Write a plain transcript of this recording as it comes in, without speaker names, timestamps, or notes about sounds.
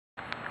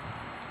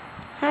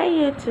Hey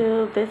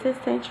YouTube, this is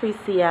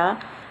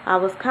Centricia. I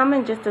was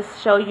coming just to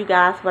show you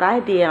guys what I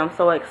did. I'm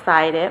so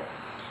excited.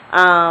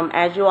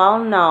 As you all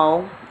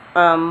know,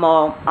 all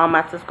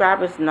my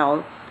subscribers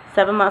know,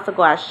 7 months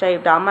ago I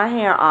shaved all my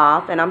hair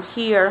off, and I'm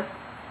here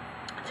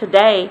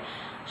today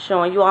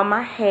showing you all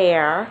my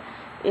hair.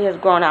 It has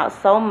grown out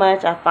so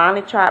much. I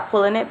finally tried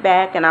pulling it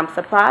back, and I'm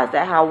surprised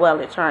at how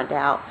well it turned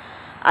out.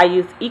 I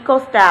used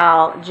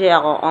EcoStyle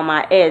gel on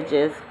my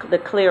edges, the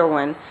clear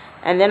one,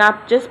 and then I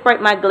just sprayed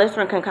my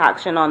glycerin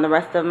concoction on the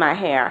rest of my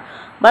hair.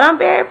 But I'm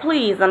very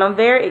pleased, and I'm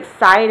very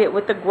excited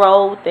with the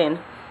growth and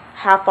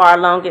how far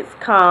along it's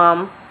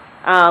come.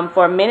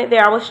 For a minute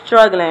there I was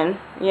struggling,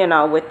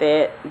 with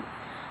it,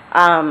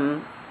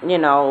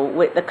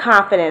 with the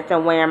confidence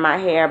in wearing my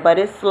hair, but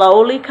it's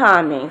slowly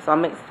coming, so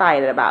I'm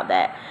excited about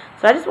that.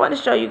 So I just want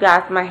to show you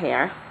guys my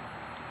hair.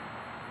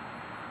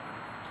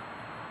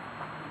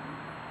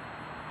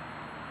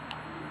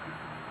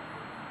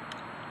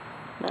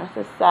 That's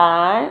the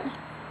side,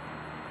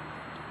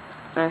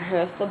 and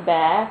here's the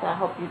back. I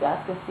hope you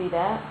guys can see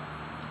that.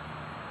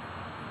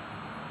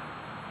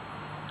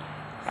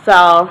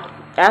 So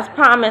as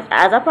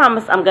I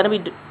promised, I'm gonna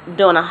be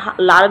doing a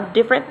lot of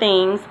different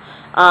things.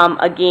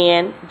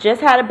 Again,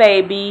 just had a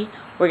baby.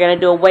 We're gonna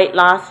do a weight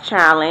loss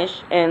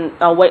challenge and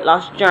a weight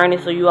loss journey,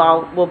 so you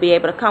all will be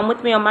able to come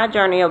with me on my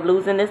journey of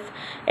losing this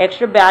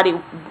extra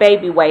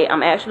baby weight.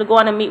 I'm actually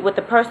going to meet with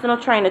the personal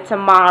trainer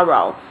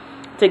tomorrow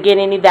to get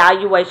an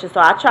evaluation. So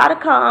I try to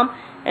come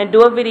and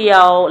do a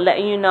video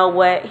letting you know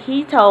what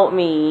he told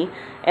me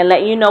and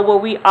letting you know where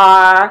we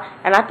are.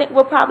 And I think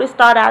we'll probably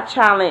start our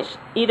challenge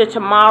either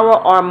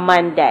tomorrow or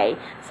Monday.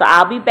 So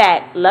I'll be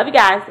back. Love you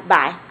guys.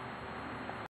 Bye.